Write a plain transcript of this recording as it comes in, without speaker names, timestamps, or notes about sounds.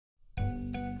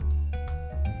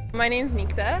My name's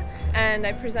Nikta, and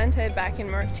I presented back in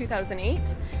MURC 2008,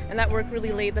 and that work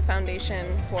really laid the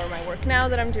foundation for my work now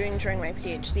that I'm doing during my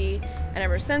PhD. And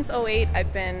ever since 2008,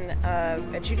 I've been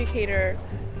an adjudicator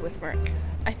with MURC.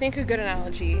 I think a good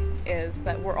analogy is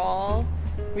that we're all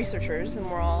researchers and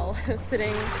we're all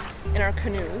sitting in our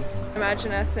canoes.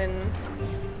 Imagine us in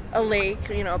a lake,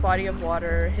 a body of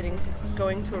water,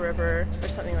 going to a river or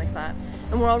something like that.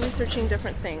 And we're all researching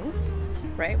different things,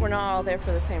 right? We're not all there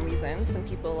for the same reason. Some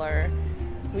people are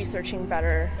researching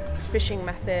better fishing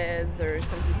methods, or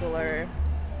some people are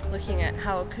looking at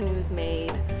how a canoe is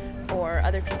made, or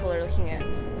other people are looking at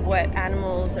what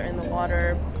animals are in the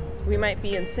water. We might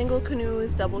be in single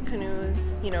canoes, double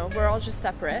canoes, we're all just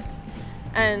separate.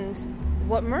 And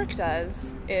what MURC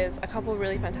does is a couple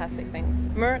really fantastic things.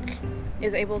 MURC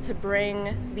is able to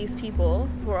bring these people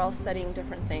who are all studying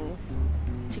different things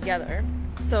together.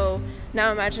 So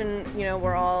now imagine,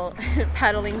 we're all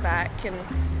paddling back, and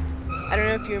I don't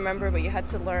know if you remember, but you had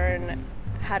to learn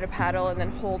how to paddle and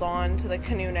then hold on to the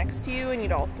canoe next to you, and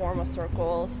you'd all form a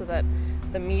circle so that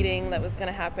the meeting that was going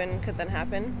to happen could then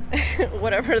happen.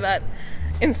 Whatever that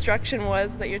instruction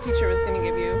was that your teacher was going to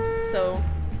give you. So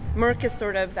MURC is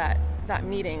sort of that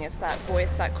meeting. It's that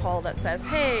voice, that call that says,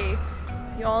 hey,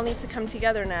 you all need to come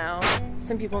together now.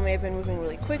 Some people may have been moving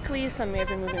really quickly, some may have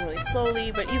been moving really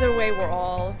slowly, but either way, we're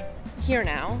all here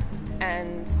now,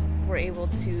 and we're able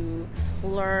to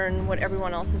learn what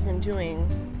everyone else has been doing.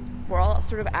 We're all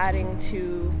sort of adding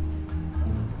to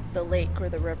the lake or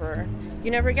the river.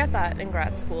 You never get that in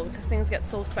grad school because things get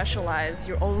so specialized.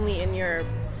 You're only in your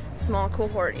small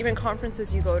cohort. Even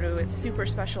conferences you go to, it's super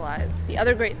specialized. The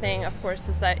other great thing, of course,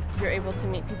 is that you're able to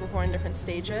meet people who are in different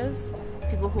stages,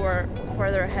 people who are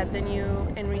farther ahead than you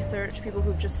in research, people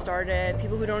who've just started,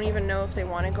 people who don't even know if they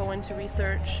want to go into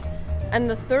research. And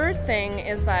the third thing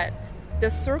is that the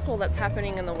circle that's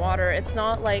happening in the water, it's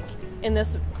not like in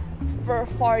this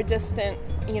far distant,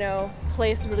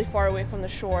 place really far away from the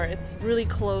shore. It's really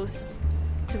close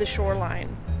to the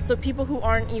shoreline. So people who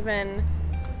aren't even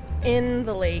in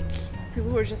the lake, people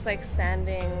who are just like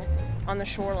standing on the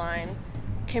shoreline,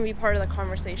 can be part of the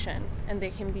conversation, and they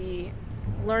can be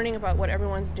learning about what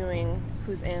everyone's doing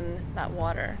who's in that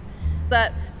water.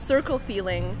 That circle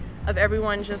feeling of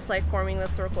everyone just like forming the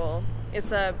circle,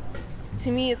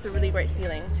 to me it's a really great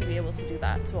feeling to be able to do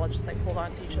that, to all just like hold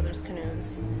on to each other's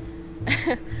canoes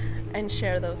and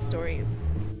share those stories.